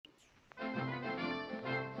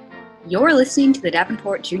You're listening to the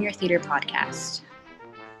Davenport Junior Theater Podcast.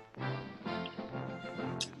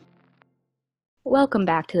 Welcome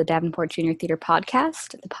back to the Davenport Junior Theater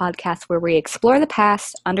Podcast, the podcast where we explore the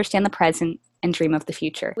past, understand the present, and dream of the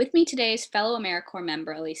future. With me today is fellow AmeriCorps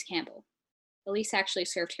member Elise Campbell. Elise actually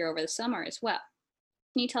served here over the summer as well.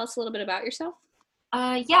 Can you tell us a little bit about yourself?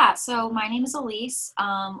 So my name is Elise.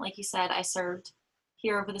 Like you said, I served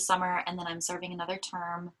here over the summer, and then I'm serving another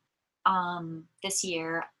term this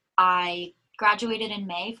year. I graduated in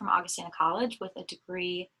May from Augustana College with a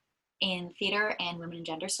degree in theater and women and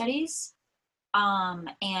gender studies.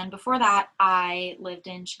 And before that, I lived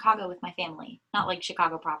in Chicago with my family. Not like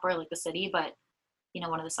Chicago proper, like the city, but,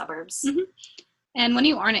 one of the suburbs. Mm-hmm. And when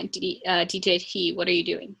you aren't at DJT, what are you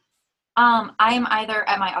doing? I am either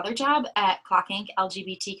at my other job at Clock Inc.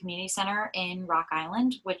 LGBT Community Center in Rock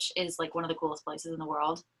Island, which is like one of the coolest places in the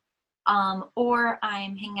world, or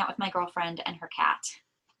I'm hanging out with my girlfriend and her cat.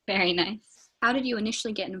 Very nice. How did you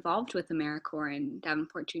initially get involved with AmeriCorps and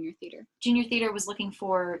Davenport Junior Theater? Junior Theater was looking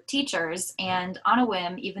for teachers, and on a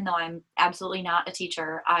whim, even though I'm absolutely not a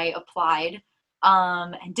teacher, I applied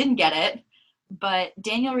and didn't get it. But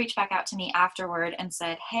Daniel reached back out to me afterward and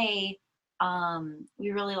said, hey,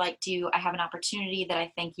 we really liked you. I have an opportunity that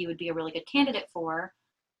I think you would be a really good candidate for,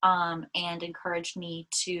 and encouraged me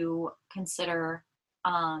to consider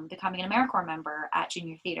becoming an AmeriCorps member at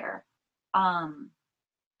Junior Theater.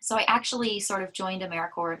 So I actually sort of joined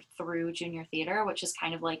AmeriCorps through Junior Theater, which is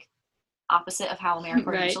kind of like opposite of how AmeriCorps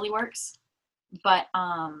Right. usually works. But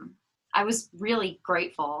I was really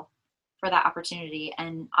grateful for that opportunity,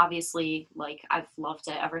 and obviously, like, I've loved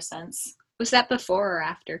it ever since. Was that before or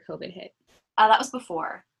after COVID hit? That was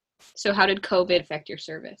before. So how did COVID affect your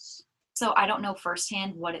service? So I don't know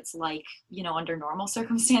firsthand what it's like, under normal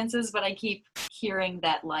circumstances, but I keep hearing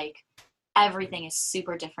that, like, everything is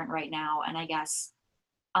super different right now, and I guess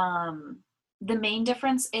the main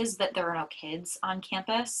difference is that there are no kids on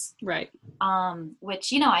campus. Right.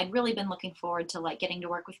 Which, I'd really been looking forward to, like, getting to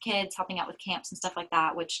work with kids, helping out with camps and stuff like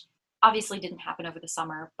that, which obviously didn't happen over the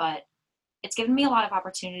summer, but it's given me a lot of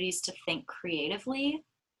opportunities to think creatively.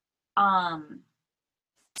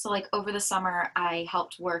 So, like, over the summer, I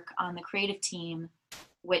helped work on the creative team,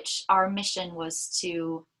 which our mission was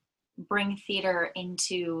to bring theater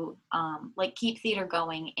into, keep theater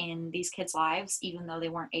going in these kids' lives, even though they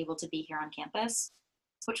weren't able to be here on campus,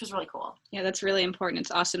 which was really cool. Yeah, that's really important.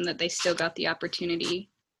 It's awesome that they still got the opportunity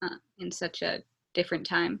in such a different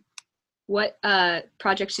time. What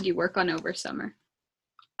projects did you work on over summer?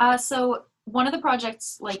 So one of the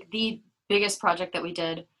projects, like the biggest project that we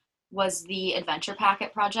did, was the Adventure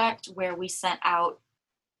Packet project, where we sent out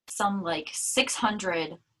some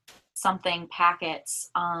 600 something packets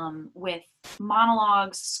with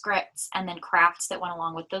monologues, scripts, and then crafts that went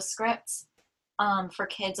along with those scripts for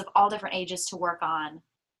kids of all different ages to work on.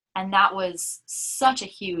 And that was such a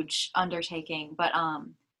huge undertaking. But,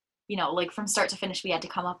 from start to finish, we had to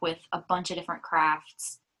come up with a bunch of different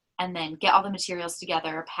crafts and then get all the materials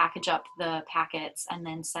together, package up the packets, and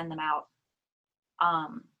then send them out.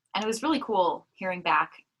 And it was really cool hearing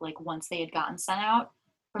back, once they had gotten sent out.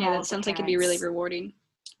 Yeah, that sounds like it'd be really rewarding.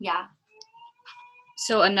 Yeah.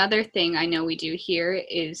 So another thing I know we do here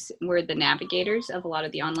is we're the navigators of a lot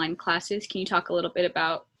of the online classes. Can you talk a little bit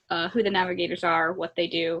about who the navigators are, what they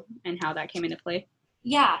do, and how that came into play?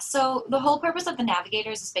 Yeah, so the whole purpose of the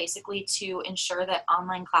navigators is basically to ensure that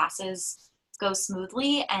online classes go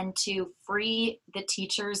smoothly and to free the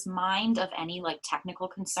teacher's mind of any technical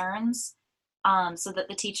concerns, so that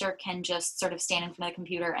the teacher can just sort of stand in front of the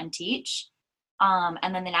computer and teach.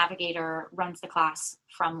 And then the navigator runs the class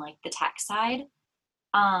from the tech side,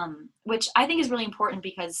 which I think is really important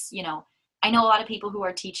because, I know a lot of people who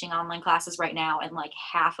are teaching online classes right now, and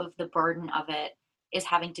half of the burden of it is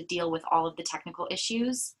having to deal with all of the technical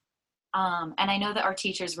issues. And I know that our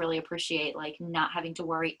teachers really appreciate not having to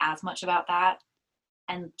worry as much about that,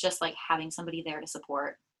 and just having somebody there to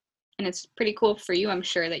support. And it's pretty cool for you, I'm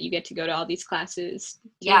sure, that you get to go to all these classes.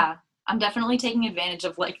 Yeah. I'm definitely taking advantage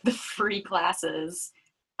of the free classes.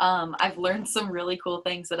 I've learned some really cool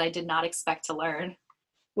things that I did not expect to learn.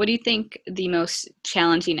 What do you think the most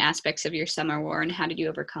challenging aspects of your summer were, and how did you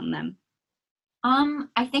overcome them?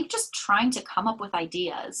 I think just trying to come up with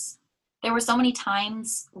ideas. There were so many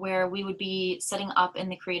times where we would be sitting up in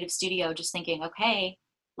the creative studio just thinking, okay,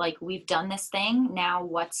 we've done this thing, now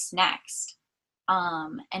what's next?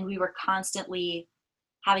 And we were constantly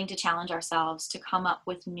having to challenge ourselves to come up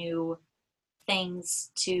with new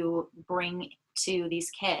things to bring to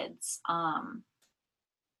these kids. And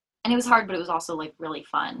it was hard, but it was also really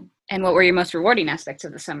fun. And what were your most rewarding aspects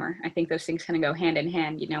of the summer? I think those things kind of go hand in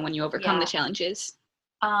hand, when you overcome the challenges.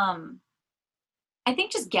 I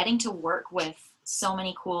think just getting to work with so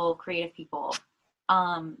many cool creative people.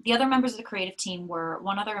 The other members of the creative team were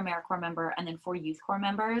one other AmeriCorps member and then 4 Youth Corps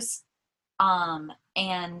members.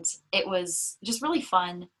 And it was just really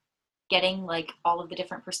fun getting like all of the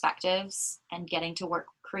different perspectives and getting to work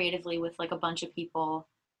creatively with like a bunch of people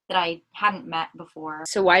that I hadn't met before.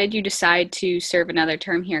 So why did you decide to serve another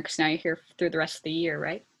term here? Because now you're here through the rest of the year,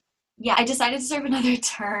 right? Yeah, I decided to serve another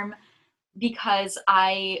term because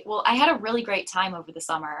I had a really great time over the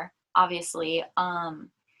summer, obviously.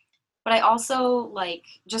 But I also like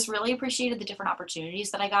just really appreciated the different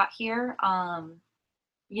opportunities that I got here.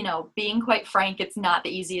 Being quite frank, it's not the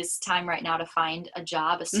easiest time right now to find a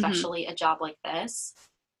job, especially a job like this.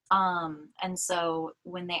 And so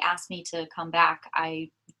when they asked me to come back, I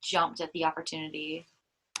jumped at the opportunity.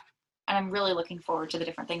 And I'm really looking forward to the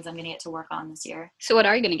different things I'm going to get to work on this year. So what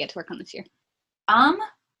are you going to get to work on this year?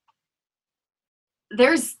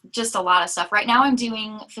 There's just a lot of stuff. Right now I'm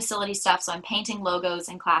doing facility stuff, so I'm painting logos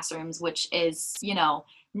in classrooms, which is, not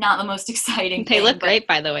the most exciting thing. They look great,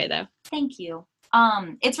 by the way, though. Thank you.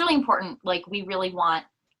 It's really important. Like, we really want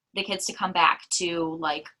the kids to come back to,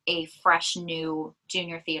 like, a fresh, new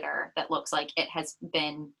junior theater that looks like it has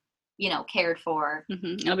been, cared for.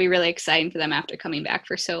 It'll be really exciting for them after coming back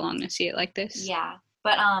for so long to see it like this. Yeah.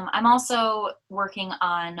 But I'm also working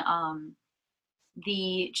on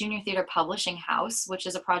the Junior Theater Publishing House, which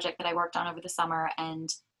is a project that I worked on over the summer, and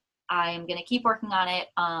I'm going to keep working on it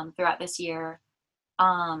throughout this year,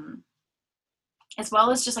 as well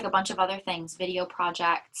as just like a bunch of other things, video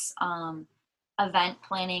projects, event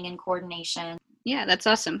planning and coordination. Yeah, that's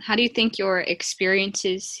awesome. How do you think your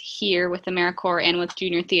experiences here with AmeriCorps and with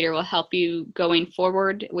Junior Theater will help you going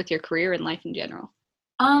forward with your career and life in general?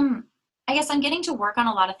 I guess I'm getting to work on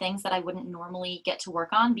a lot of things that I wouldn't normally get to work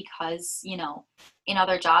on because, in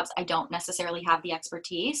other jobs, I don't necessarily have the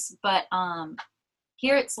expertise. But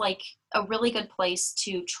here it's like a really good place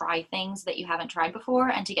to try things that you haven't tried before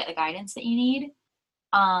and to get the guidance that you need.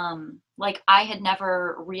 Like, I had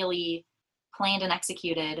never really planned and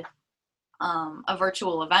executed a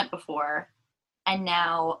virtual event before. And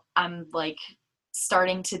now I'm like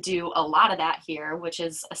starting to do a lot of that here, which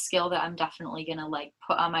is a skill that I'm definitely going to like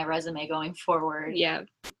put on my resume going forward. Yeah.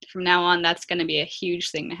 From now on, that's going to be a huge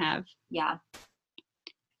thing to have. Yeah.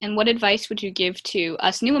 And what advice would you give to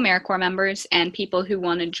us new AmeriCorps members and people who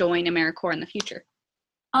want to join AmeriCorps in the future?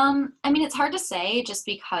 It's hard to say just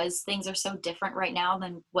because things are so different right now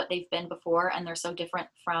than what they've been before, and they're so different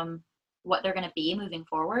from what they're going to be moving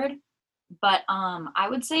forward. But I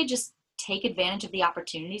would say just take advantage of the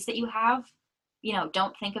opportunities that you have.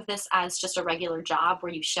 Don't think of this as just a regular job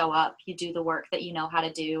where you show up, you do the work that you know how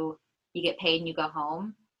to do, you get paid and you go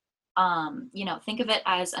home. Think of it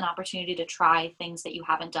as an opportunity to try things that you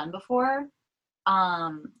haven't done before,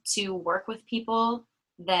 to work with people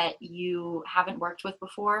that you haven't worked with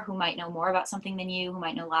before, who might know more about something than you, who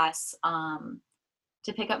might know less,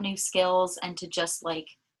 to pick up new skills and to just like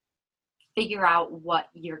figure out what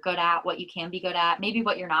you're good at, what you can be good at, maybe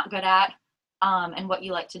what you're not good at, and what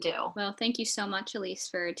you like to do. Well, thank you so much, Elise,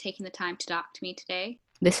 for taking the time to talk to me today.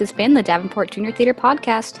 This has been the Davenport Junior Theater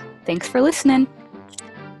Podcast. Thanks for listening.